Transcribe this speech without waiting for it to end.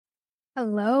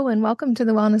Hello, and welcome to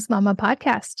the Wellness Mama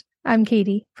podcast. I'm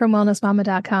Katie from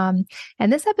wellnessmama.com,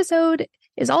 and this episode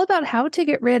is all about how to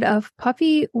get rid of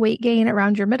puffy weight gain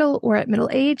around your middle or at middle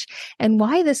age, and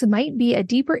why this might be a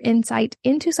deeper insight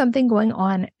into something going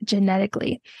on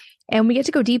genetically. And we get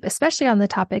to go deep, especially on the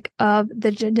topic of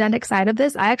the genetic side of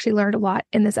this. I actually learned a lot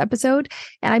in this episode,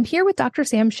 and I'm here with Dr.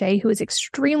 Sam Shay, who is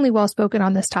extremely well spoken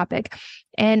on this topic.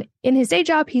 And in his day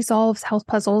job, he solves health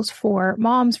puzzles for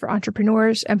moms, for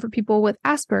entrepreneurs, and for people with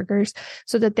Asperger's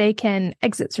so that they can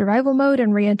exit survival mode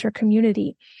and re-enter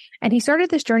community. And he started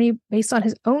this journey based on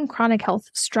his own chronic health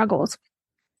struggles.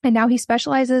 And now he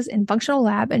specializes in functional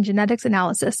lab and genetics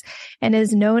analysis and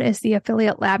is known as the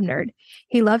affiliate lab nerd.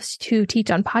 He loves to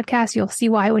teach on podcasts. You'll see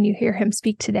why when you hear him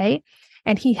speak today.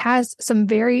 And he has some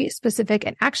very specific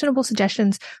and actionable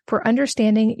suggestions for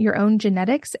understanding your own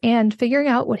genetics and figuring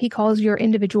out what he calls your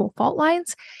individual fault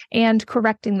lines and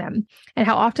correcting them, and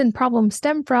how often problems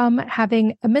stem from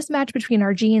having a mismatch between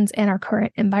our genes and our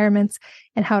current environments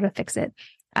and how to fix it.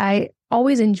 I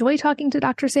always enjoy talking to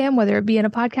Dr. Sam, whether it be in a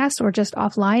podcast or just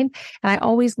offline, and I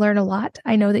always learn a lot.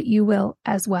 I know that you will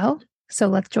as well. So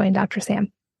let's join Dr.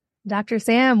 Sam. Dr.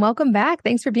 Sam, welcome back.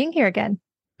 Thanks for being here again.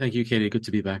 Thank you, Katie. Good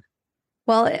to be back.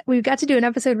 Well, we've got to do an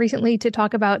episode recently to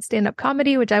talk about stand-up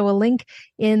comedy, which I will link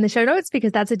in the show notes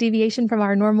because that's a deviation from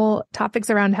our normal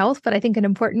topics around health, but I think an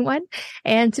important one.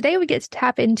 And today we get to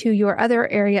tap into your other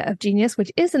area of genius,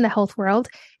 which is in the health world,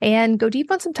 and go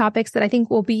deep on some topics that I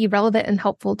think will be relevant and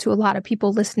helpful to a lot of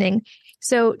people listening.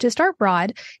 So to start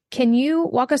broad, can you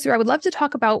walk us through, I would love to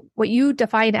talk about what you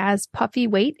define as puffy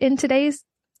weight in today's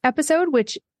episode,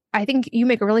 which I think you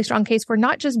make a really strong case for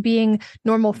not just being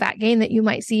normal fat gain that you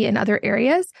might see in other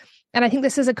areas. And I think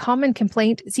this is a common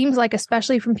complaint, it seems like,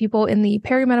 especially from people in the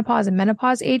perimenopause and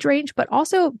menopause age range, but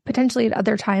also potentially at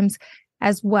other times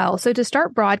as well. So to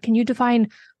start broad, can you define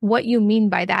what you mean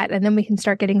by that? And then we can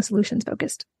start getting solutions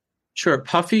focused. Sure.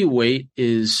 Puffy weight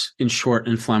is, in short,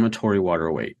 inflammatory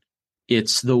water weight.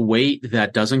 It's the weight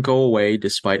that doesn't go away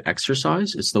despite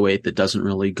exercise. It's the weight that doesn't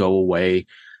really go away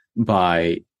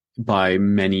by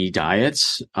many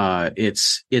diets.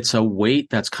 It's a weight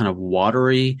that's kind of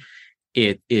watery.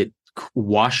 It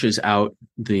washes out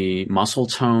the muscle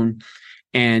tone,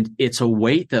 and it's a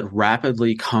weight that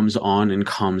rapidly comes on and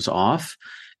comes off.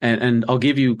 And I'll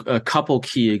give you a couple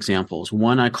key examples.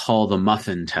 One I call the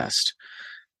muffin test.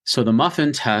 So the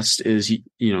muffin test is,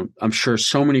 I'm sure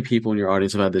so many people in your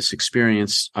audience have had this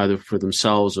experience either for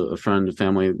themselves or a friend, a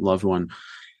family, loved one,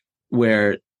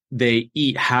 where they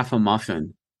eat half a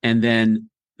muffin and then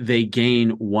they gain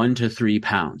 1 to 3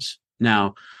 pounds.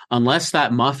 Now, unless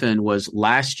that muffin was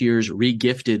last year's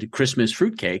regifted Christmas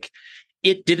fruitcake,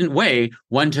 it didn't weigh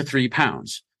 1 to 3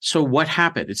 pounds. So what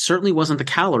happened? It certainly wasn't the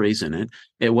calories in it.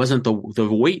 It wasn't the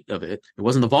weight of it. It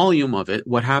wasn't the volume of it.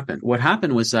 What happened? What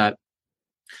happened was that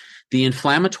the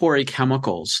inflammatory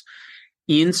chemicals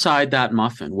inside that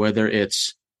muffin, whether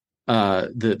it's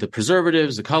the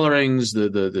preservatives, the colorings,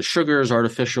 the sugars,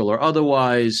 artificial or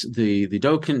otherwise, the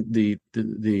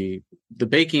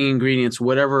baking ingredients,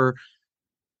 whatever,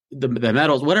 the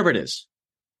metals, whatever it is,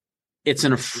 it's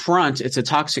an affront. It's a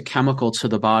toxic chemical to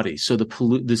the body. So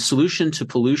the solution to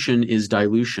pollution is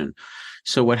dilution.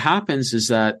 So what happens is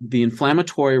that the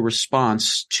inflammatory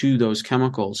response to those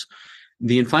chemicals,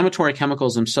 the inflammatory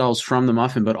chemicals themselves from the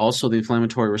muffin, but also the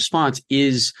inflammatory response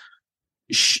is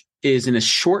in a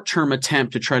short-term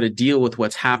attempt to try to deal with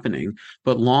what's happening,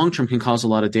 but long-term can cause a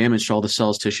lot of damage to all the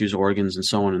cells, tissues, organs, and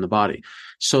so on in the body.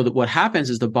 So that what happens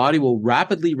is the body will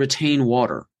rapidly retain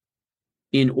water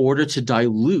in order to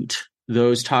dilute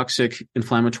those toxic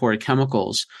inflammatory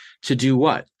chemicals to do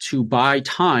what? To buy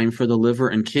time for the liver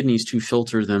and kidneys to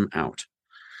filter them out.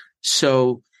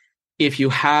 So if you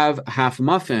have half a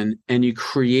muffin and you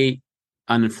create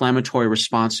an inflammatory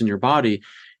response in your body,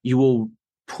 you will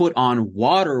put on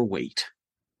water weight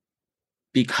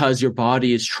because your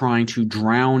body is trying to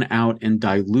drown out and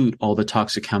dilute all the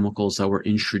toxic chemicals that were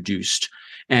introduced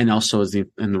and also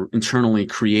internally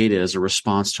created as a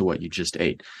response to what you just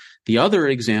ate. The other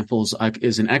examples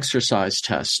is an exercise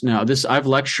test. Now, I've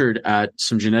lectured at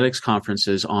some genetics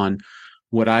conferences on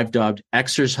what I've dubbed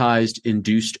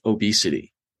exercise-induced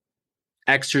obesity.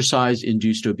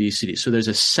 Exercise-induced obesity. So there's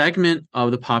a segment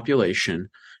of the population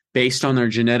based on their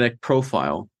genetic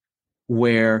profile,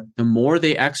 where the more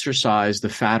they exercise, the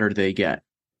fatter they get.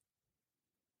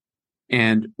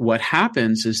 And what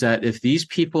happens is that if these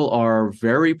people are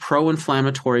very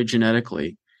pro-inflammatory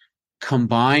genetically,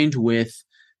 combined with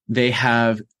they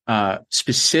have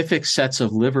specific sets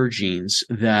of liver genes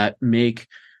that make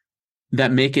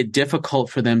it difficult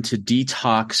for them to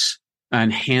detox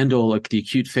and handle the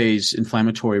acute phase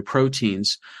inflammatory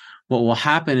proteins, what will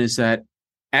happen is that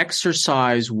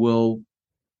exercise will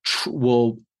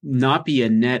not be a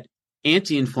net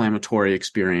anti-inflammatory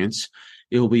experience.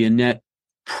 It will be a net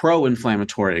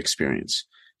pro-inflammatory experience.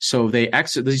 So they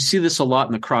see this a lot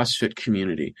in the CrossFit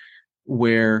community,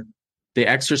 where they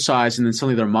exercise and then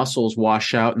suddenly their muscles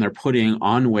wash out and they're putting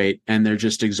on weight and they're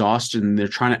just exhausted and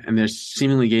they're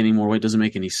seemingly gaining more weight. It doesn't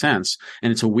make any sense.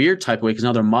 And it's a weird type of weight because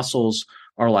now their muscles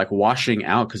are like washing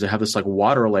out because they have this like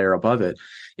water layer above it.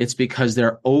 It's because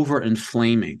they're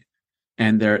over-inflaming,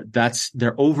 and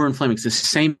they're over-inflaming. It's the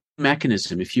same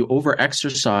mechanism. If you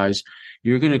over-exercise,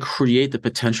 you're going to create the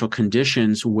potential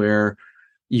conditions where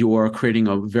you're creating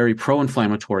a very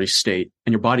pro-inflammatory state,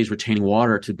 and your body's retaining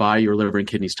water to buy your liver and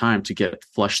kidneys time to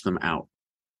flush them out.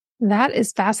 That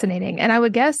is fascinating. And I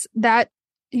would guess that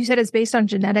you said it's based on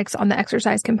genetics on the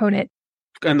exercise component.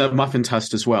 And the muffin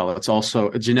test as well. It's also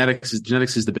genetics is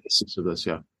the basis of this.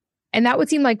 Yeah. And that would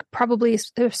seem like probably,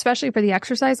 especially for the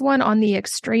exercise one, on the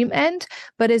extreme end.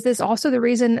 But is this also the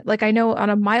reason, like I know on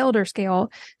a milder scale,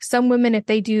 some women, if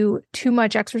they do too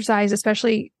much exercise,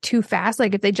 especially too fast,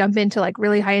 like if they jump into like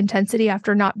really high intensity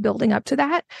after not building up to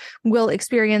that, will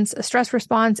experience a stress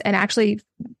response and actually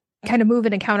kind of move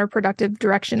in a counterproductive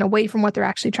direction away from what they're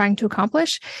actually trying to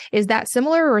accomplish. Is that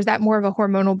similar, or is that more of a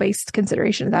hormonal based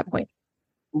consideration at that point?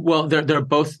 Well, they're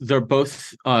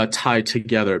both tied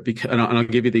together, because, and I'll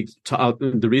give you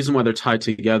the reason why they're tied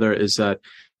together is that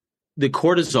the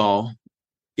cortisol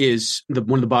is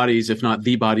one of the body's, if not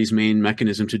the body's, main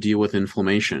mechanism to deal with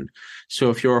inflammation. So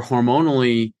if you're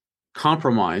hormonally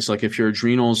compromised, like if your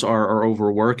adrenals are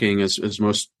overworking, as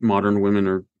most modern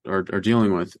women are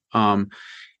dealing with,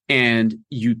 and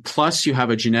you have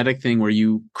a genetic thing where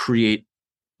you create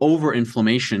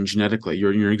over-inflammation genetically,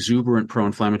 your exuberant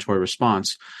pro-inflammatory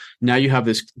response. Now you have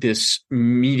this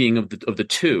meeting of the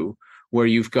two, where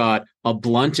you've got a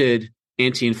blunted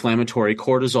anti-inflammatory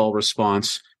cortisol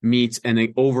response meets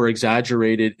an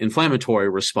over-exaggerated inflammatory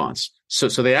response. So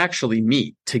they actually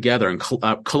meet together and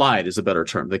collide is a better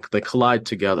term. They collide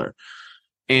together.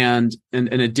 And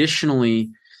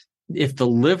additionally, if the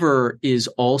liver is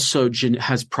also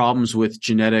has problems with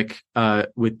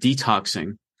with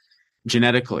detoxing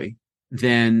genetically,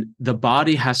 then the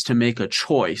body has to make a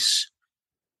choice.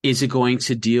 Is it going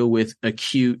to deal with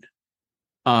acute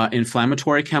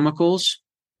inflammatory chemicals,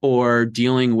 or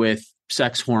dealing with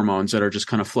sex hormones that are just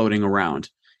kind of floating around?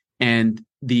 And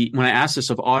when I ask this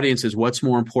of audiences, what's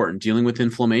more important, dealing with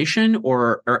inflammation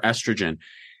or estrogen?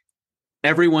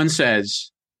 Everyone says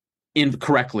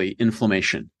incorrectly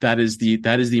inflammation. That is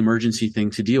the emergency thing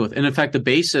to deal with. And in fact, the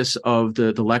basis of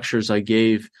the lectures I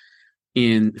gave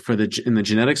in the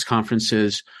genetics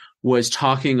conferences was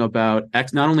talking about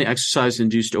not only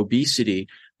exercise-induced obesity,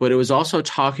 but it was also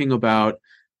talking about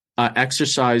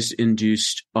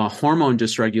exercise-induced hormone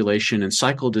dysregulation and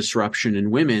cycle disruption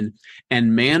in women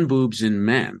and man boobs in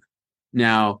men.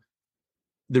 Now,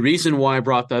 the reason why I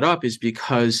brought that up is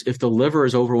because if the liver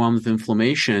is overwhelmed with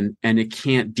inflammation and it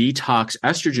can't detox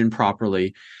estrogen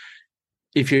properly,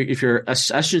 if your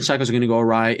estrogen cycles are going to go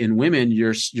awry in women,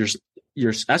 your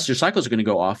cycles are going to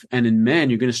go off, and in men,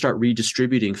 you're going to start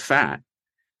redistributing fat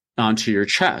onto your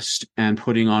chest and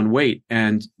putting on weight.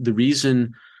 And the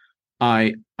reason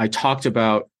I talked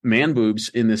about man boobs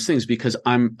in this thing is because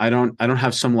I don't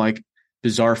have some like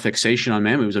bizarre fixation on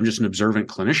man boobs. I'm just an observant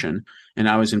clinician, and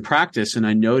I was in practice, and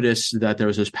I noticed that there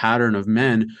was this pattern of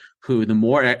men who, the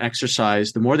more they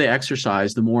exercised,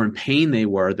 the more in pain they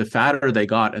were, the fatter they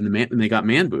got, and they got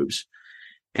man boobs.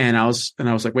 And I was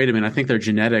like, wait a minute, I think their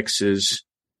genetics is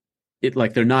it,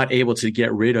 like they're not able to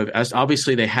get rid of,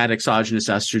 obviously they had exogenous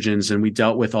estrogens, and we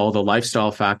dealt with all the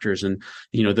lifestyle factors and,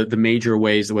 the major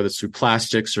ways, whether it's through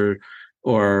plastics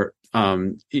or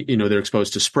they're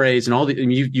exposed to sprays and all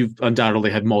you've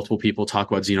undoubtedly had multiple people talk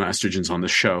about xenoestrogens on the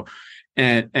show.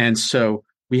 And so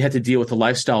we had to deal with the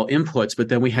lifestyle inputs, but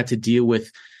then we had to deal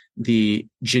with the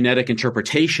genetic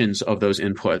interpretations of those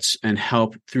inputs and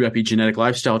help through epigenetic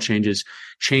lifestyle changes,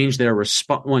 change their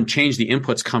change the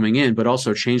inputs coming in, but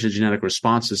also change the genetic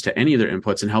responses to any of their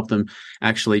inputs and help them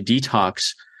actually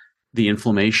detox the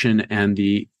inflammation and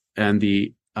the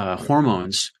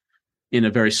hormones in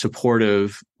a very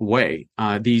supportive way.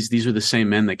 These are the same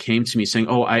men that came to me saying,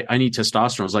 "Oh, I need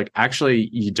testosterone." I was like, actually,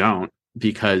 you don't,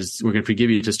 because we're going to forgive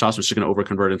you testosterone. It's just going to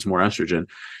overconvert into more estrogen.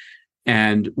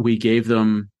 And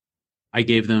I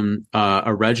gave them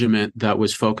a regimen that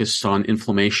was focused on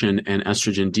inflammation and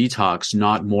estrogen detox,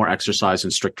 not more exercise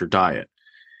and stricter diet.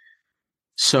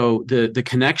 So the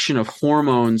connection of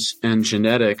hormones and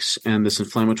genetics and this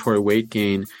inflammatory weight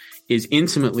gain is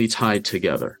intimately tied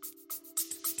together.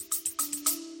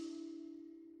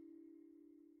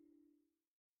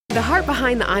 The heart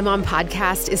behind the iMom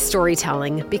podcast is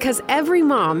storytelling, because every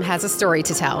mom has a story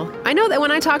to tell. I know that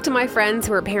when I talk to my friends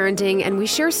who are parenting and we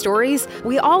share stories,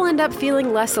 we all end up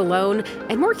feeling less alone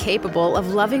and more capable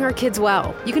of loving our kids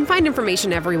well. You can find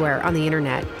information everywhere on the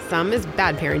internet. Some is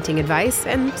bad parenting advice,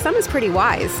 and some is pretty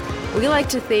wise. We like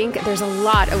to think there's a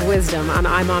lot of wisdom on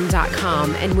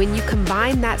imom.com, and when you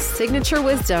combine that signature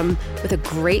wisdom with a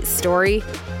great story,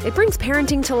 it brings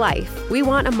parenting to life. We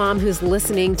want a mom who's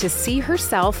listening to see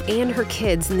herself and her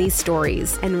kids in these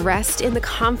stories and rest in the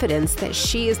confidence that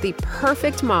she is the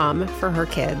perfect mom for her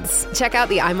kids. Check out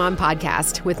the iMom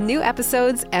podcast with new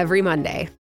episodes every Monday.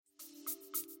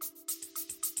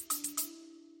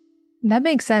 That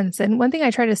makes sense. And one thing I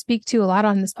try to speak to a lot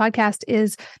on this podcast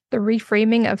is the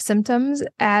reframing of symptoms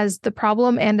as the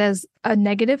problem and as a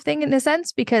negative thing in a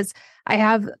sense, because I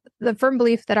have the firm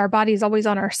belief that our body is always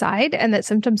on our side and that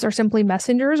symptoms are simply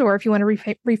messengers, or if you want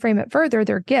to reframe it further,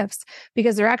 they're gifts,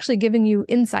 because they're actually giving you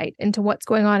insight into what's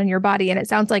going on in your body. And it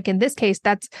sounds like in this case,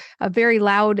 that's a very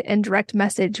loud and direct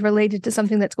message related to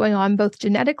something that's going on both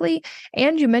genetically,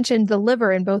 and you mentioned the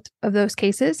liver in both of those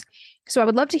cases. So I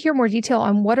would love to hear more detail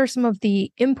on what are some of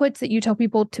the inputs that you tell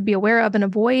people to be aware of and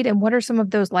avoid, and what are some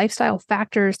of those lifestyle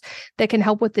factors that can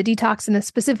help with the detox and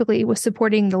specifically with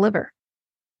supporting the liver.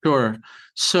 Sure.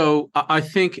 So I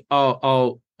think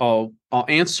I'll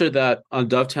answer that on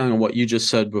dovetailing on what you just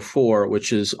said before,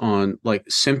 which is on like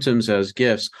symptoms as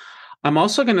gifts. I'm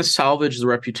also going to salvage the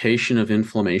reputation of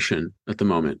inflammation at the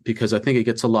moment, because I think it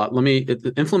gets a lot.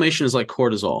 Inflammation is like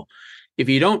cortisol. If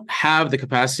you don't have the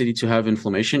capacity to have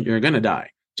inflammation, you're going to die.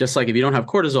 Just like if you don't have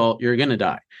cortisol, you're going to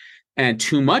die. And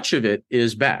too much of it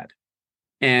is bad.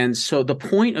 And so the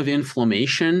point of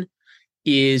inflammation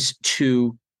is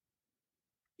to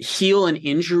heal an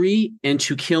injury and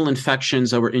to kill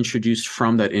infections that were introduced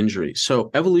from that injury. So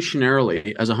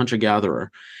evolutionarily, as a hunter-gatherer,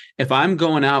 if I'm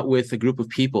going out with a group of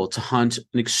people to hunt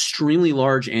an extremely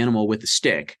large animal with a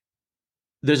stick,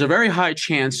 there's a very high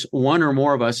chance one or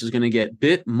more of us is going to get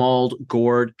bit, mauled,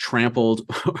 gored, trampled,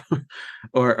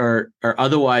 or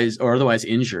otherwise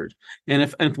injured.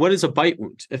 And what is a bite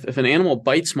wound? If an animal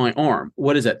bites my arm,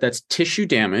 what is that? That's tissue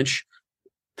damage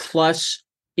plus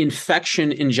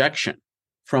infection injection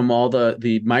from all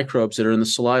the microbes that are in the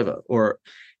saliva.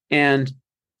 And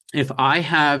if I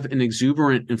have an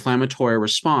exuberant inflammatory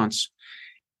response,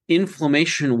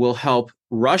 inflammation will help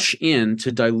rush in to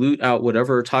dilute out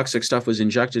whatever toxic stuff was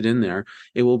injected in there.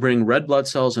 It will bring red blood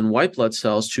cells and white blood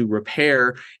cells to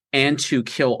repair and to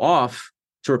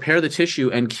repair the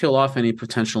tissue and kill off any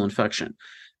potential infection.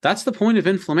 That's the point of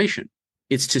inflammation.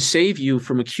 It's to save you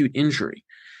from acute injury.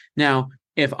 Now,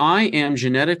 if I am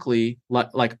genetically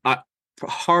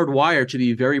hardwired to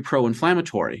be very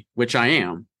pro-inflammatory, which I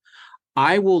am,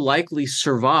 I will likely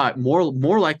survive, more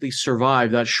likely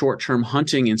survive that short-term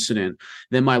hunting incident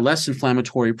than my less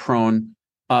inflammatory prone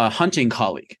hunting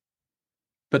colleague.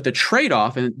 But the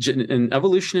trade-off in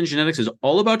evolution and genetics is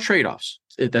all about trade-offs.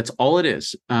 That's all it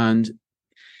is. And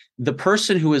the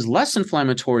person who is less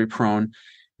inflammatory prone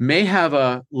may have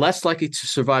a less likely to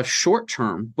survive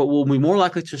short-term, but will be more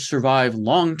likely to survive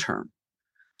long-term.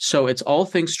 So it's all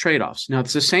things trade-offs. Now,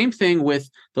 it's the same thing with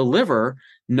the liver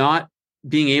not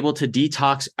being able to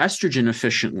detox estrogen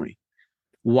efficiently.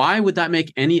 Why would that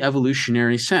make any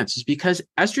evolutionary sense? It's because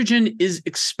estrogen is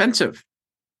expensive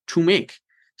to make.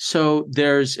 So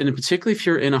and particularly if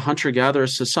you're in a hunter-gatherer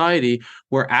society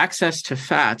where access to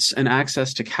fats and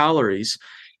access to calories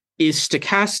is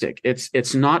stochastic,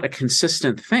 it's not a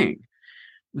consistent thing,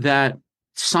 that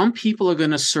some people are going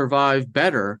to survive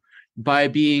better by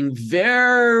being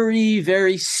very,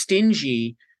 very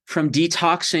stingy from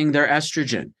detoxing their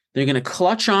estrogen. They're going to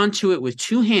clutch onto it with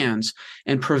two hands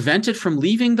and prevent it from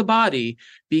leaving the body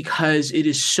because it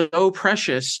is so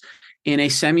precious in a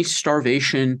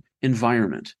semi-starvation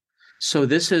environment. So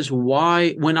this is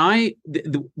why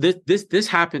this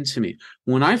happened to me.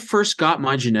 When I first got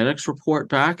my genetics report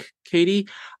back, Katie,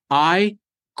 I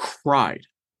cried.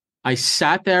 I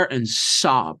sat there and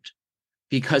sobbed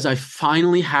because I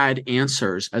finally had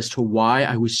answers as to why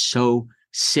I was so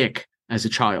sick as a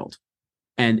child.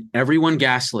 And everyone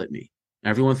gaslit me.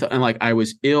 Everyone thought, and like I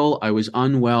was ill, I was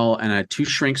unwell, and I had two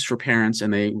shrinks for parents,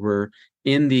 and they were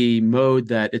in the mode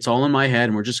that it's all in my head,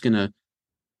 and we're just going to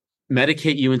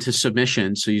medicate you into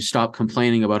submission so you stop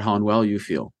complaining about how unwell you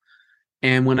feel.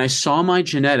 And when I saw my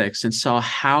genetics and saw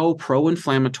how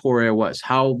pro-inflammatory I was,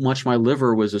 how much my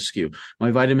liver was askew, my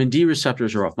vitamin D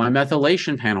receptors are off, my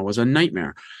methylation panel was a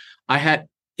nightmare. I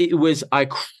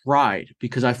cried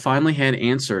because I finally had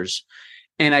answers.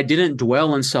 And I didn't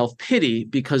dwell in self-pity,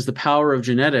 because the power of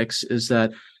genetics is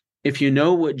that if you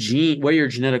know where your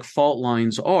genetic fault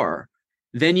lines are,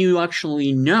 then you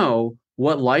actually know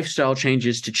what lifestyle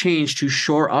changes to change to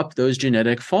shore up those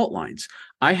genetic fault lines.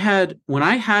 When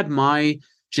I had my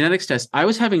genetics test, I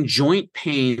was having joint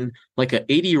pain like an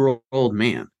 80-year-old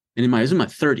man, and I was in my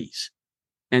 30s.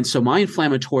 And so my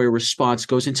inflammatory response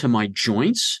goes into my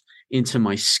joints, into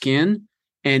my skin,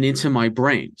 and into my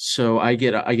brain. So I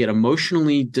get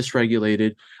emotionally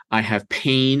dysregulated. I have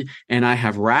pain and I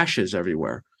have rashes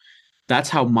everywhere. That's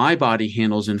how my body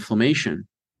handles inflammation.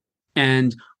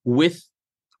 And with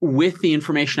the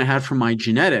information I had from my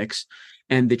genetics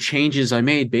and the changes I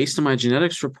made based on my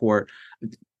genetics report,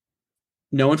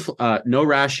 no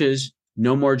rashes,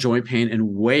 no more joint pain,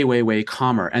 and way, way, way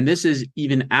calmer. And this is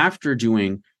even after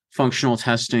doing functional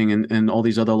testing and all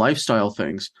these other lifestyle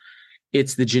things.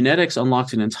 It's the genetics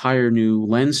unlocked an entire new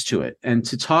lens to it. And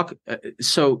to talk,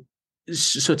 so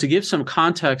to give some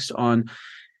context on,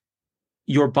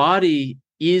 your body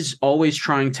is always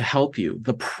trying to help you.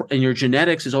 And your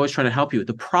genetics is always trying to help you.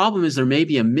 The problem is there may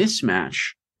be a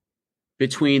mismatch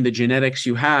between the genetics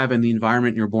you have and the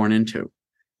environment you're born into.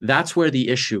 That's where the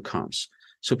issue comes.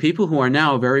 So people who are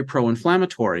now very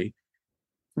pro-inflammatory,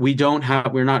 we're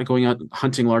not going out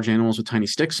hunting large animals with tiny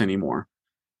sticks anymore.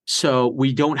 So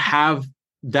we don't have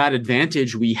that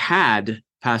advantage we had,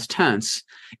 past tense,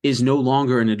 is no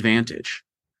longer an advantage.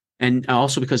 And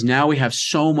also because now we have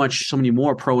so many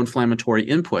more pro-inflammatory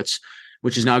inputs,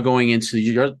 which is now going into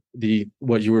the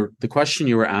question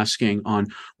you were asking on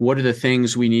what are the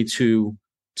things we need to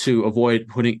avoid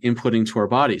inputting to our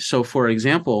body. So, for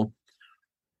example,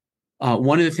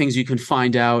 one of the things you can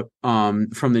find out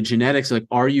from the genetics, like,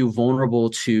 are you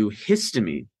vulnerable to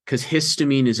histamine? Because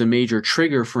histamine is a major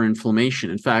trigger for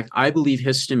inflammation. In fact, I believe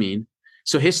histamine.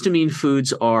 So histamine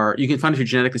foods you can find if you're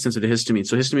genetically sensitive to histamine.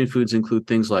 So histamine foods include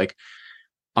things like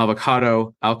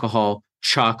avocado, alcohol,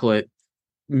 chocolate,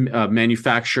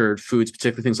 manufactured foods,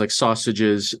 particularly things like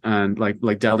sausages and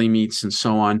like deli meats and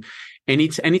so on. Any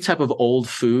type of old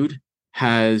food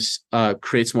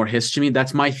creates more histamine.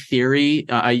 That's my theory.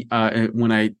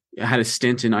 When I had a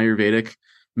stint in Ayurvedic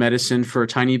medicine for a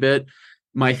tiny bit,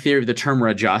 my theory of the term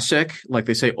rajasic, like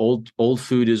they say, old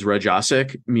food is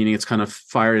rajasic, meaning it's kind of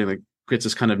fiery, like creates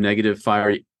this kind of negative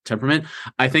fiery temperament.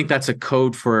 I think that's a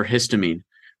code for histamine,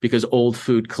 because old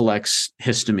food collects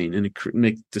histamine and it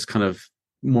makes this kind of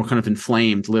more kind of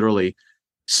inflamed, literally,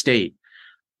 state.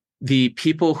 The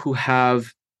people who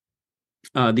have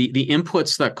the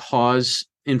inputs that cause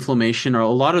inflammation are a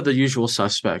lot of the usual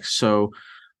suspects. So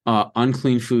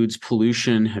unclean foods,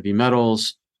 pollution, heavy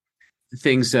metals,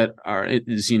 things that are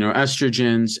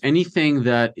estrogens, anything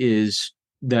that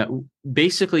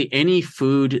basically any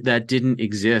food that didn't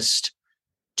exist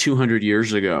 200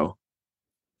 years ago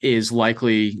is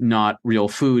likely not real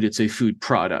food. It's a food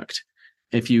product.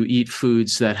 If you eat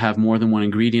foods that have more than one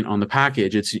ingredient on the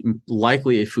package, it's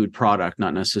likely a food product,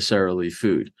 not necessarily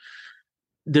food.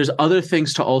 There's other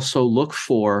things to also look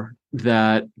for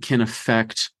that can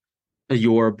affect the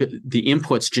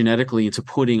inputs genetically into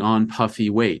putting on puffy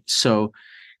weight. So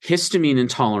histamine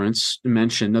intolerance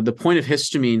mentioned. Now, the point of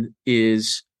histamine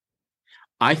is,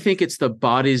 I think it's the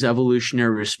body's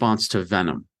evolutionary response to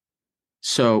venom.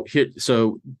 So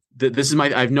this is my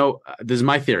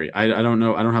theory. I don't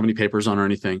know. I don't have any papers on or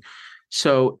anything.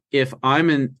 So if I'm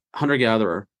a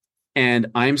hunter-gatherer and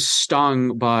I'm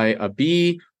stung by a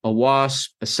bee, a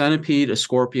wasp, a centipede, a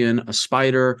scorpion, a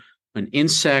spider, an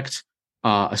insect,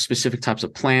 a specific types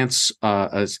of plants,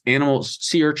 as animals,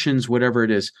 sea urchins, whatever it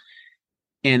is,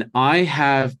 and I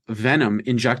have venom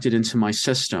injected into my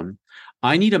system,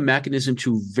 I need a mechanism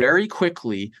to very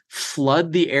quickly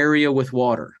flood the area with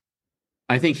water.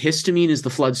 I think histamine is the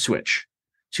flood switch.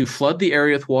 To flood the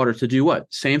area with water to do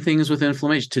what? Same thing as with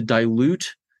inflammation, to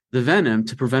dilute the venom,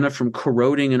 to prevent it from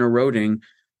corroding and eroding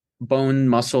bone,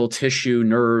 muscle, tissue,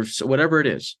 nerves, whatever it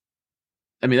is.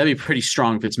 I mean, that'd be pretty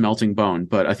strong if it's melting bone,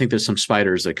 but I think there's some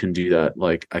spiders that can do that,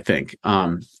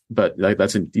 but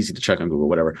that's easy to check on Google,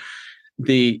 whatever.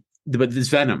 But this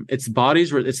venom, it's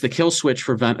the kill switch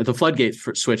for venom, the floodgate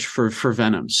switch for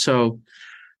venom. So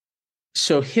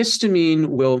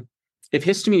histamine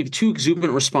if too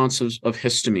exuberant responses of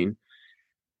histamine,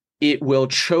 it will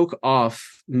choke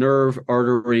off nerve,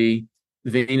 artery,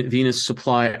 venous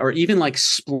supply, or even like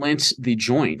splint the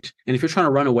joint. And if you're trying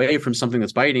to run away from something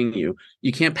that's biting you,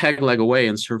 you can't peg leg away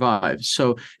and survive.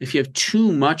 So if you have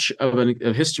too much of a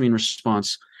histamine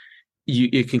response,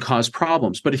 it can cause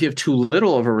problems. But if you have too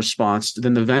little of a response,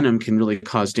 then the venom can really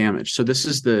cause damage. So this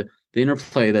is the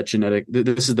interplay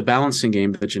this is the balancing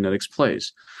game that genetics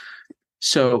plays.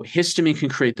 So histamine can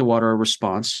create the water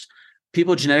response.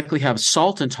 people genetically have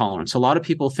salt intolerance. A lot of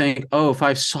people think, oh, if I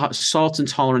have salt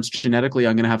intolerance genetically,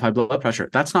 I'm going to have high blood pressure.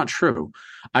 That's not true.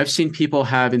 I've seen people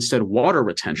have instead water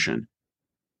retention.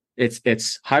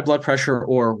 It's high blood pressure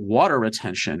or water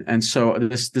retention. And so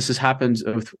this has happened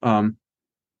with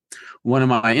one of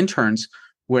my interns,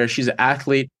 where she's an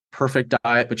athlete, perfect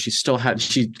diet, but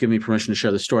she gave me permission to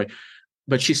share the story,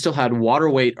 but she still had water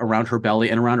weight around her belly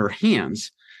and around her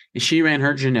hands. And she ran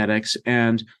her genetics,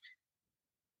 and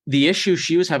the issue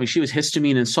she was having, she was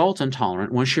histamine and salt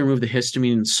intolerant. Once she removed the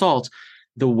histamine and salt,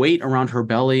 the weight around her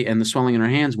belly and the swelling in her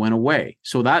hands went away.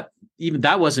 So that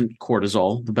wasn't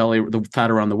cortisol, the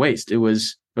fat around the waist. It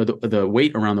was, or the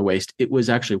weight around the waist. It was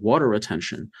actually water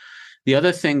retention. The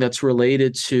other thing that's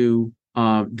related to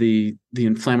the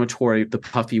inflammatory, the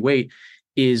puffy weight,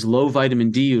 is low vitamin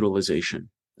D utilization.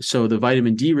 So the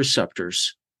vitamin D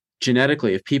receptors,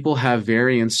 genetically, if people have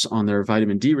variants on their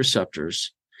vitamin D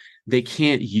receptors, they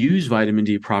can't use vitamin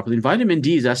D properly. And vitamin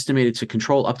D is estimated to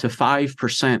control up to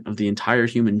 5% of the entire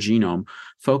human genome,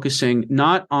 focusing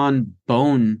not on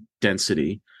bone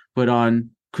density, but on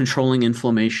controlling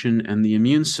inflammation and the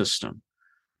immune system.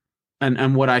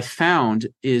 And what I found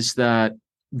is that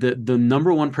the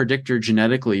number one predictor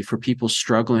genetically for people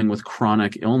struggling with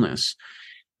chronic illness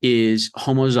is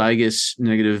homozygous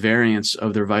negative variants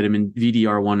of their vitamin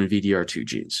VDR1 and VDR2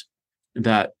 genes.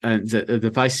 That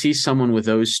if I see someone with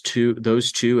those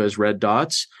two as red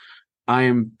dots, I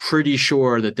am pretty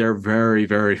sure that they're very,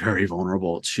 very, very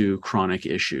vulnerable to chronic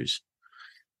issues.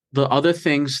 The other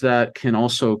things that can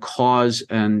also cause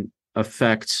and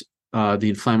affect the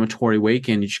inflammatory weight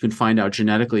gain that you can find out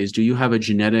genetically is, do you have a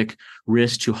genetic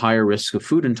risk to higher risk of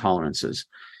food intolerances,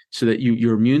 so that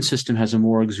your immune system has a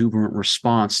more exuberant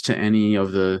response to any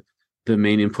of the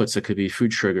main inputs that could be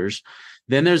food triggers.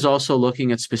 Then there's also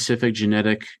looking at specific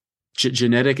genetic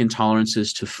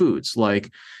intolerances to foods.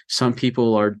 Like, some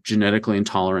people are genetically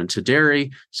intolerant to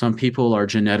dairy. Some people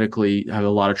have a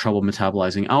lot of trouble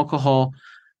metabolizing alcohol.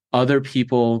 Other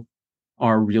people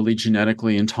are really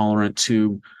genetically intolerant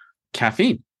to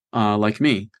caffeine, like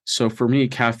me. So for me,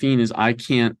 caffeine is, I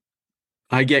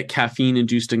get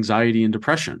caffeine-induced anxiety and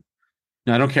depression.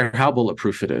 Now, I don't care how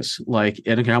bulletproof it is. Like,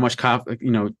 I don't care how much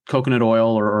coconut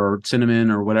oil or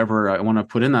cinnamon or whatever I want to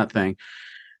put in that thing.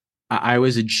 I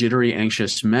was a jittery,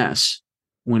 anxious mess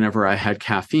whenever I had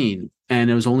caffeine. And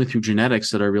it was only through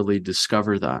genetics that I really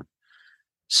discovered that.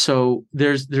 So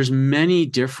there's many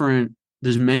different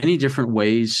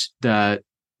ways that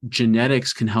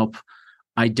genetics can help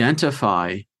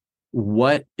identify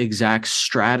what exact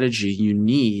strategy you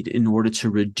need in order to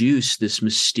reduce this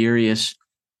mysterious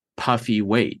puffy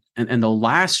weight. And the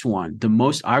last one,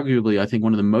 arguably, I think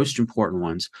one of the most important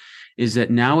ones, is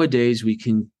that nowadays we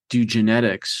can do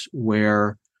genetics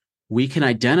where we can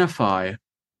identify,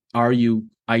 are you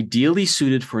ideally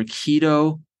suited for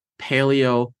keto,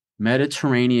 paleo,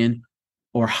 Mediterranean,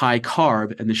 or high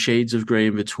carb, and the shades of gray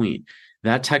in between.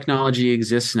 That technology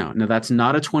exists now. Now, that's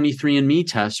not a 23andMe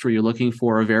test where you're looking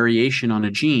for a variation on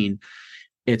a gene.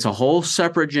 It's a whole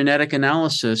separate genetic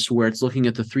analysis where it's looking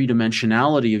at the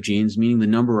three-dimensionality of genes, meaning the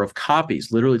number of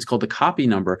copies. Literally, it's called the copy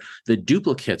number, the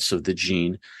duplicates of the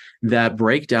gene that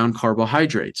break down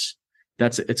carbohydrates.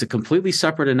 It's a completely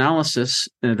separate analysis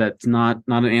that's not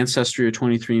an Ancestry or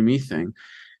 23andMe thing.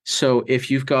 So if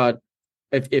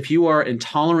you are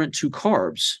intolerant to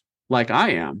carbs, like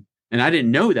I am, and I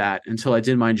didn't know that until I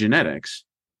did my genetics,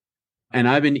 and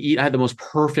I had the most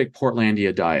perfect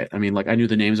Portlandia diet. I mean, like, I knew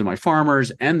the names of my farmers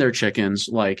and their chickens.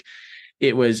 Like,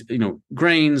 it was,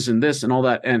 grains and this and all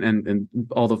that, and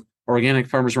all the organic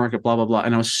farmers market, blah, blah, blah.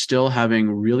 And I was still having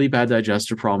really bad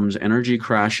digestive problems, energy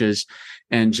crashes,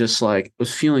 and just like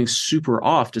was feeling super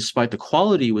off despite the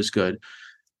quality was good.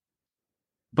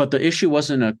 But the issue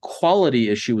wasn't a quality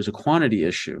issue, it was a quantity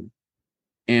issue.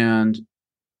 And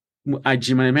when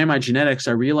I made my genetics,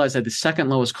 I realized I had the second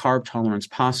lowest carb tolerance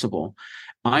possible.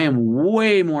 I am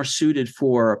way more suited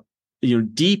for,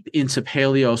 deep into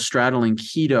paleo, straddling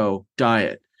keto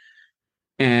diet.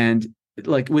 And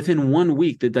like within 1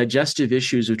 week, the digestive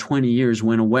issues of 20 years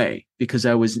went away because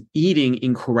I was eating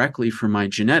incorrectly for my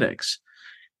genetics.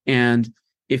 And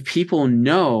if people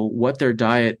know what their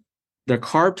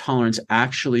carb tolerance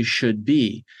actually should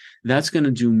be, that's going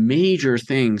to do major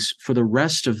things for the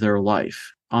rest of their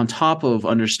life, on top of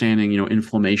understanding,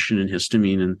 inflammation and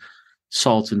histamine and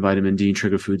salt and vitamin D and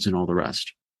trigger foods and all the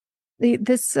rest.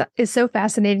 This is so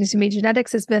fascinating to me.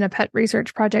 Genetics has been a pet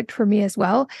research project for me as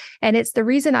well. And it's the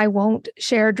reason I won't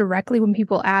share directly when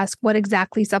people ask, what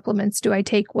exactly supplements do I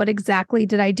take? What exactly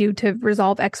did I do to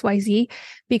resolve XYZ?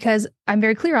 Because I'm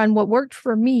very clear on what worked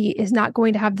for me is not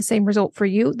going to have the same result for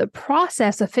you. The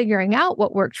process of figuring out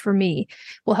what worked for me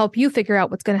will help you figure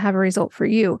out what's going to have a result for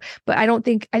you. But I don't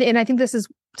think, and I think this is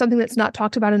something that's not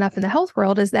talked about enough in the health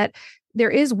world, is that there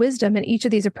is wisdom in each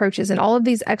of these approaches, and all of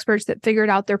these experts that figured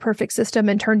out their perfect system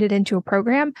and turned it into a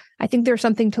program. I think there's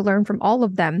something to learn from all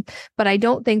of them, but I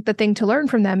don't think the thing to learn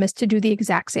from them is to do the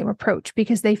exact same approach,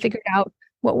 because they figured out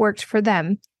what worked for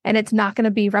them, and it's not going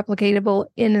to be replicatable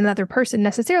in another person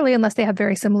necessarily unless they have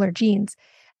very similar genes.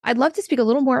 I'd love to speak a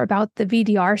little more about the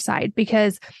VDR side,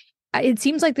 because it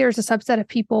seems like there's a subset of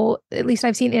people, at least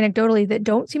I've seen anecdotally, that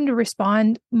don't seem to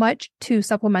respond much to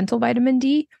supplemental vitamin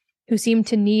D, who seem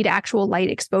to need actual light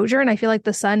exposure. And I feel like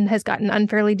the sun has gotten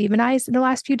unfairly demonized in the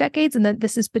last few decades, and that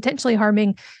this is potentially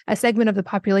harming a segment of the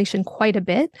population quite a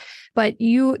bit. But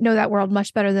you know that world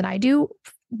much better than I do.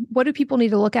 What do people need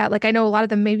to look at? Like, I know a lot of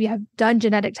them maybe have done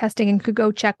genetic testing and could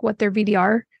go check what their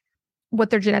VDR, what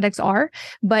their genetics are.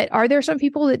 But are there some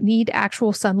people that need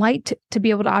actual sunlight to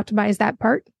be able to optimize that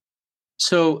part?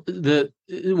 So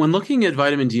when looking at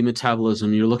vitamin D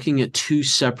metabolism, you're looking at two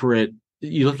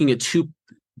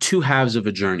halves of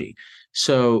a journey.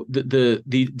 So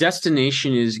the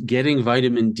destination is getting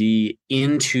vitamin D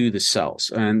into the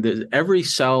cells, and every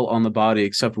cell on the body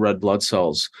except red blood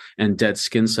cells and dead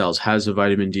skin cells has a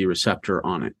vitamin D receptor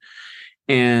on it.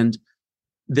 And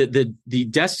the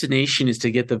destination is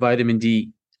to get the vitamin D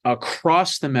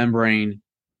across the membrane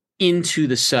into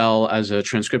the cell as a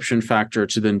transcription factor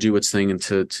to then do its thing, and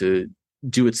to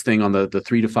do its thing on the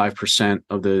 3 to 5%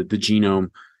 of the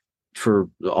genome for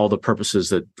all the purposes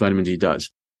that vitamin D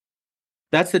does.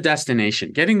 That's the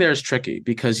destination. Getting there is tricky,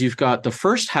 because you've got the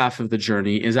first half of the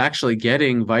journey is actually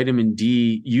getting vitamin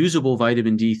D, usable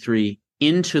vitamin D3,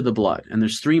 into the blood. And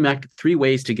there's three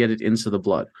ways to get it into the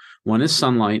blood. One is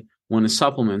sunlight, one is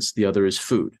supplements, the other is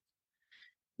food.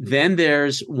 Then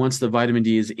there's, once the vitamin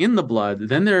D is in the blood,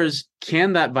 then there's,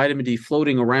 can that vitamin D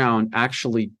floating around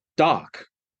actually dock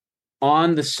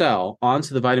on the cell,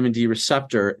 onto the vitamin D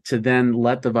receptor, to then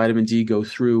let the vitamin D go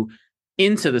through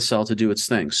into the cell to do its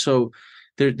thing. So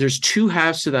there's two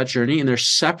halves to that journey, and there's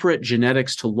separate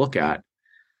genetics to look at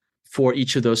for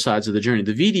each of those sides of the journey.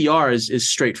 The VDR is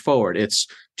straightforward. It's,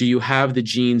 do you have the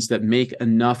genes that make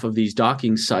enough of these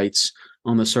docking sites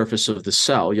on the surface of the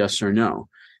cell, yes or no?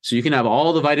 So you can have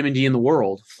all the vitamin D in the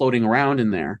world floating around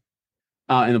in there,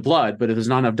 in the blood, but if there's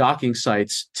not enough docking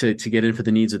sites to get in for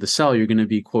the needs of the cell, you're going to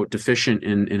be, quote, deficient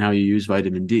in how you use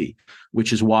vitamin D,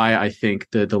 which is why I think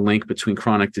the link between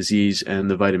chronic disease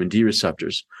and the vitamin D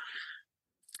receptors.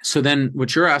 So then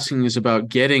what you're asking is about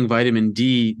getting vitamin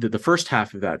D, the first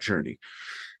half of that journey.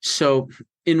 So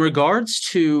in regards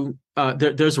to,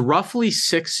 there's roughly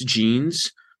 6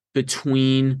 genes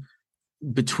between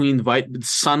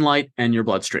sunlight and your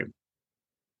bloodstream.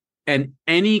 And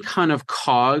any kind of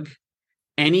cog,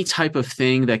 any type of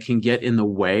thing that can get in the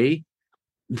way,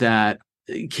 that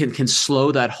can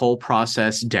slow that whole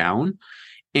process down.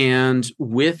 And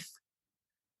with,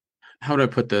 how do I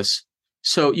put this?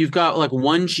 So you've got like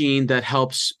one gene that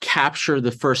helps capture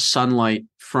the first sunlight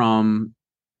that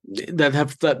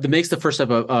makes the first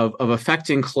step of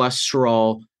affecting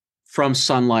cholesterol from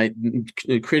sunlight,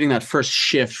 creating that first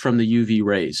shift from the UV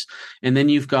rays. And then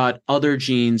you've got other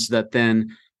genes that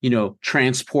then,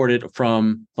 transport it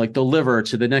from like the liver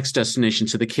to the next destination,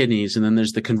 to the kidneys. And then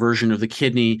there's the conversion of the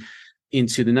kidney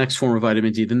into the next form of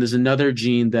vitamin D. Then there's another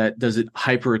gene that does it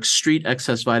hyper-excrete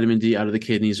excess vitamin D out of the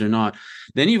kidneys or not.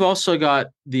 Then you've also got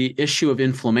the issue of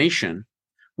inflammation,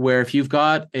 where if you've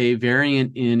got a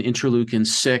variant in interleukin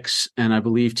 6 and I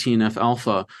believe TNF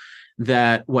alpha,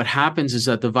 that what happens is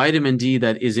that the vitamin D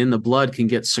that is in the blood can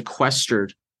get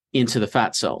sequestered into the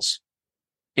fat cells.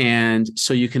 And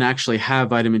so you can actually have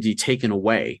vitamin D taken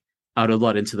away out of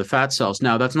blood into the fat cells.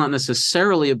 Now, that's not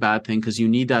necessarily a bad thing, because you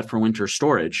need that for winter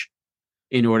storage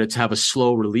in order to have a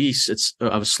slow release. It's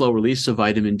a slow release of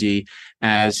vitamin D,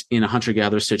 as in a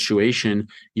hunter-gatherer situation,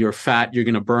 you're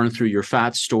going to burn through your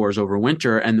fat stores over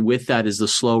winter. And with that is the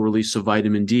slow release of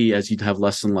vitamin D as you'd have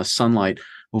less and less sunlight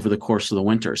over the course of the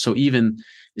winter. So even,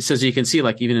 so you can see,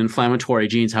 like, even inflammatory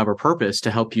genes have a purpose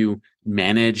to help you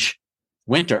manage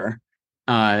winter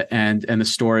and the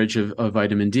storage of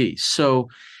vitamin D. So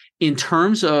in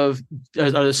terms of, are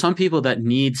there some people that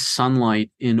need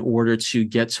sunlight in order to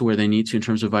get to where they need to in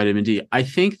terms of vitamin D? I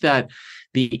think that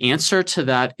the answer to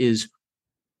that is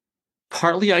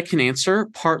Partly I can answer,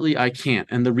 partly I can't.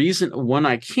 And the reason one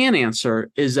I can answer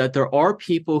is that there are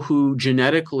people who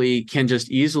genetically can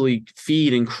just easily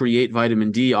feed and create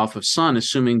vitamin D off of sun,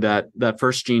 assuming that that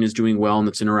first gene is doing well in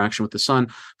its interaction with the sun,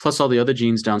 plus all the other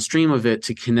genes downstream of it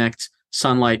to connect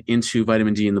sunlight into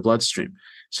vitamin D in the bloodstream.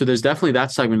 So there's definitely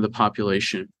that segment of the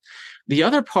population. The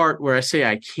other part where I say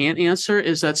I can't answer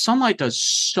is that sunlight does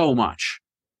so much.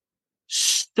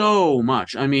 So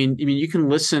much. I mean, you can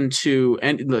listen to,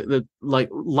 and the like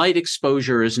light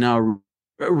exposure is now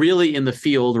really in the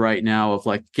field right now of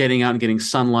like getting out and getting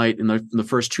sunlight in the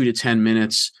first 2 to 10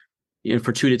 minutes,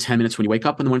 for 2 to 10 minutes when you wake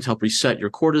up in the morning to help reset your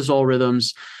cortisol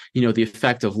rhythms, the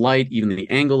effect of light, even the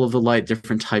angle of the light,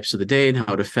 different types of the day and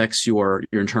how it affects your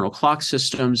internal clock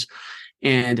systems,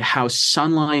 and how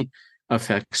sunlight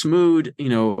affects mood,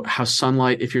 how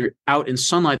sunlight, if you're out in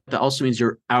sunlight, that also means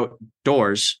you're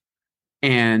outdoors.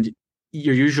 And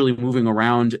you're usually moving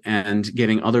around and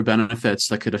getting other benefits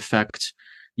that could affect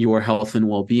your health and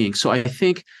well-being. So I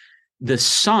think the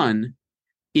sun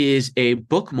is a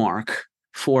bookmark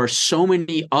for so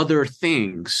many other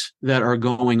things that are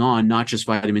going on, not just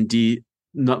vitamin D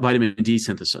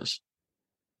synthesis.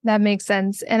 That makes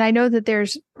sense. And I know that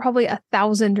there's probably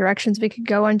 1,000 directions we could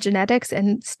go on genetics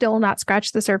and still not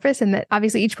scratch the surface. And that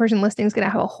obviously each person listening is going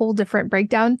to have a whole different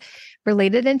breakdown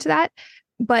related into that.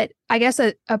 But I guess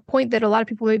a point that a lot of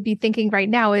people would be thinking right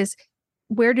now is,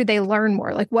 where do they learn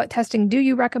more? Like, what testing do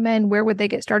you recommend? Where would they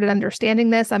get started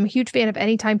understanding this? I'm a huge fan of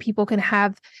anytime people can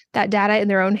have that data in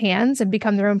their own hands and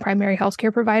become their own primary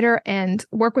healthcare provider and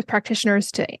work with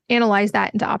practitioners to analyze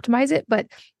that and to optimize it, but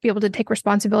be able to take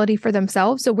responsibility for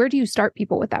themselves. So where do you start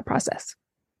people with that process?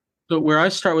 So where I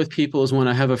start with people is when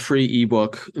I have a free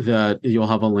ebook that you'll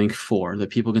have a link for, that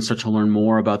people can start to learn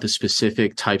more about the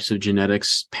specific types of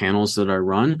genetics panels that I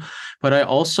run. But I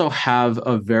also have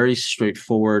a very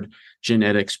straightforward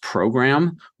genetics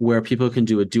program where people can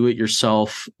do a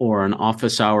do-it-yourself or an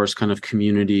office hours kind of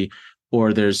community,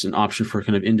 or there's an option for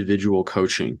kind of individual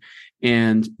coaching.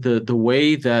 And the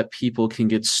way that people can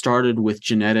get started with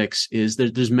genetics is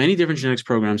there's many different genetics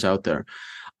programs out there.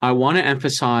 I want to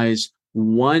emphasize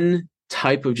one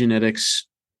type of genetics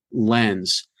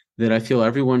lens that I feel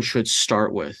everyone should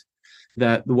start with.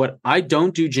 That what I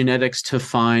don't do genetics to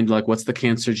find like what's the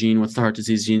cancer gene, what's the heart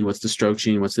disease gene, what's the stroke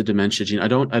gene, what's the dementia gene. I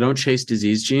don't chase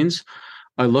disease genes.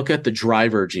 I look at the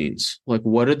driver genes. Like,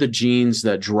 what are the genes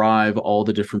that drive all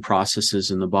the different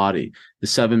processes in the body? The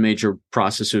 7 major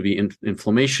processes would be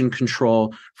inflammation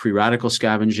control, free radical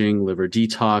scavenging, liver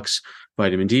detox,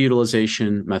 vitamin D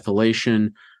utilization,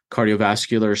 methylation,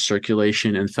 cardiovascular,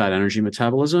 circulation, and fat energy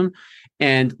metabolism.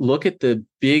 And look at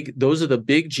those are the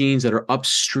big genes that are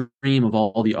upstream of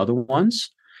all the other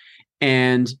ones.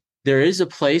 And there is a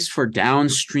place for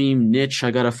downstream niche.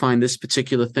 I got to find this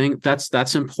particular thing.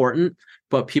 That's important.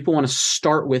 But people want to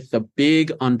start with the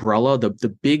big umbrella,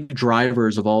 the big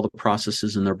drivers of all the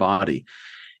processes in their body,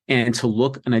 and to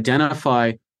look and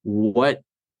identify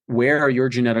where are your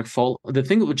genetic fault. The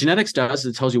thing that genetics does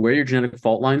is it tells you where your genetic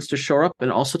fault lines to shore up, and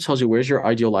it also tells you where's your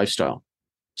ideal lifestyle.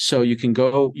 So you can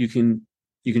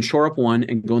shore up one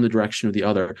and go in the direction of the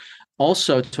other.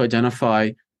 Also to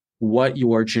identify what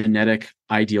your genetic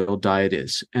ideal diet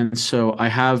is. And so I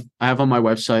have on my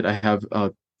website, I have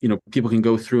people can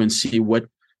go through and see what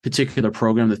particular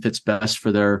program that fits best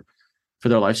for their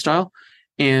lifestyle.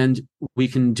 And we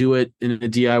can do it in a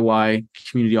DIY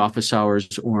community office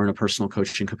hours or in a personal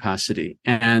coaching capacity.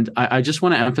 And I just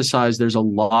want to emphasize there's a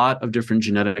lot of different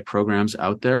genetic programs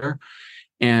out there.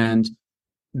 And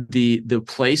the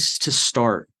place to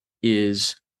start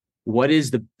is, what is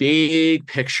the big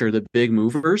picture, the big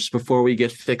movers, before we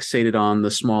get fixated on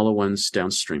the smaller ones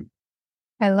downstream.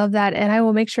 I love that. And I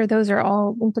will make sure those are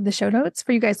all linked in the show notes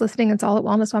for you guys listening. It's all at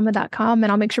wellnessmama.com.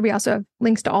 And I'll make sure we also have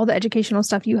links to all the educational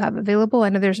stuff you have available. I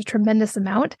know there's a tremendous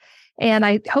amount. And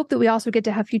I hope that we also get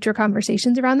to have future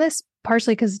conversations around this,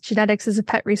 partially because genetics is a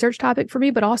pet research topic for me,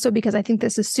 but also because I think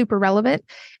this is super relevant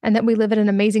and that we live at an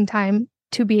amazing time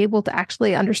to be able to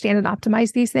actually understand and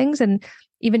optimize these things. And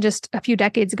even just a few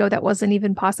decades ago, that wasn't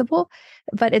even possible.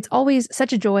 But it's always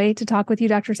such a joy to talk with you,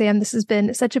 Dr. Sam. This has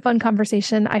been such a fun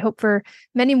conversation. I hope for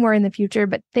many more in the future,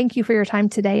 but thank you for your time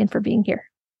today and for being here.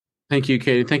 Thank you,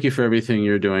 Katie. Thank you for everything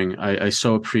you're doing. I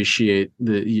so appreciate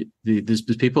the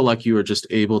people like you are just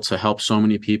able to help so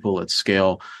many people at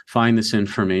scale find this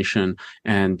information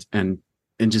and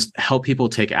just help people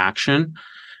take action.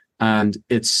 And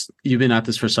you've been at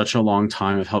this for such a long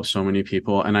time. I've helped so many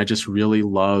people, and I just really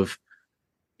love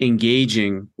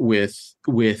engaging with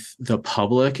the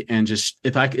public. And just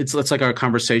it's like our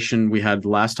conversation we had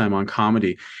last time on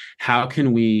comedy. How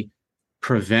can we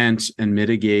prevent and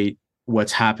mitigate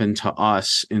what's happened to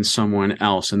us in someone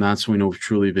else. And that's when we've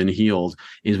truly been healed,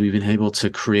 is we've been able to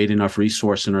create enough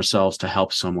resource in ourselves to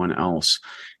help someone else.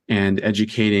 And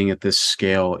educating at this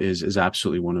scale is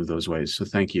absolutely one of those ways. So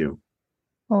thank you.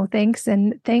 Well, thanks.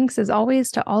 And thanks as always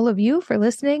to all of you for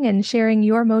listening and sharing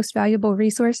your most valuable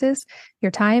resources, your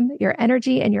time, your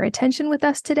energy, and your attention with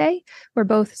us today. We're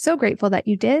both so grateful that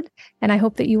you did. And I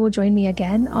hope that you will join me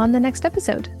again on the next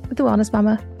episode of the Wellness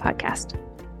Mama podcast.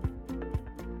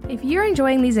 If you're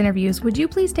enjoying these interviews, would you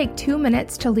please take 2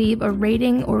 minutes to leave a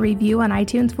rating or review on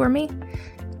iTunes for me?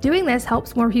 Doing this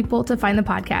helps more people to find the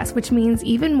podcast, which means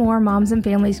even more moms and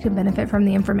families can benefit from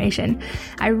the information.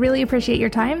 I really appreciate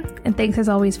your time, and thanks as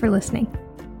always for listening.